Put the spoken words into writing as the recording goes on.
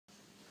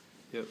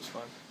Yeah, it was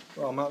fine.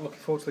 Well, Matt, looking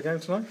forward to the game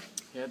tonight?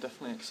 Yeah,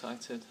 definitely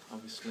excited.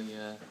 Obviously,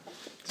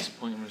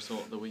 disappointing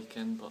result of the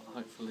weekend, but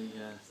hopefully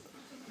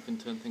we can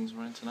turn things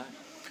around tonight.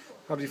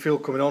 How do you feel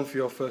coming on for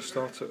your first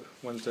start at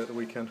Wednesday at the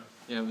weekend?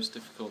 Yeah, it was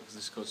difficult because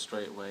they scored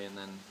straight away, and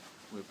then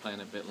we were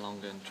playing a bit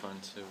longer and trying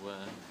to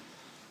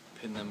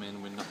pin them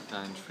in. We knocked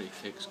down free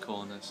kicks,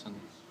 corners, and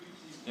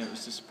yeah, it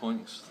was disappointing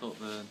because I thought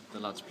the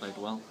lads played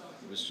well.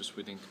 It was just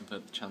we didn't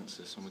convert the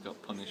chances, and we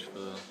got punished for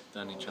the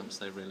only chance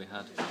they really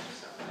had.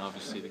 And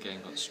obviously the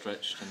game got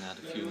stretched and they had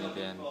a few near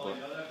the end,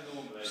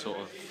 but sort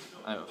of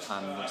out of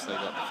hand once they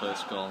got the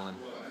first goal, and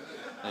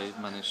they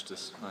managed to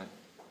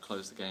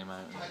close the game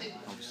out, and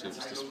obviously it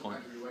was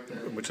disappointing.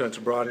 We turn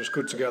to Brighton. It's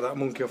good to get that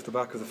monkey off the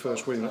back of the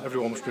first win.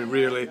 Everyone must be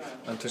really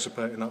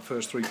anticipating that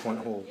first 3-point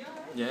haul.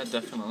 Yeah,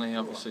 definitely.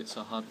 Obviously it's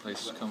a hard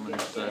place to come and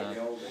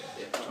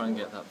try and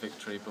get that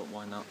victory, but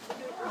why not?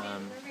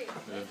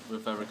 We're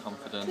very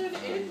confident,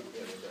 and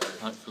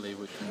hopefully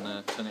we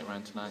can turn it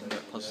around tonight and get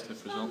a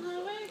positive result.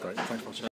 Great, thanks much.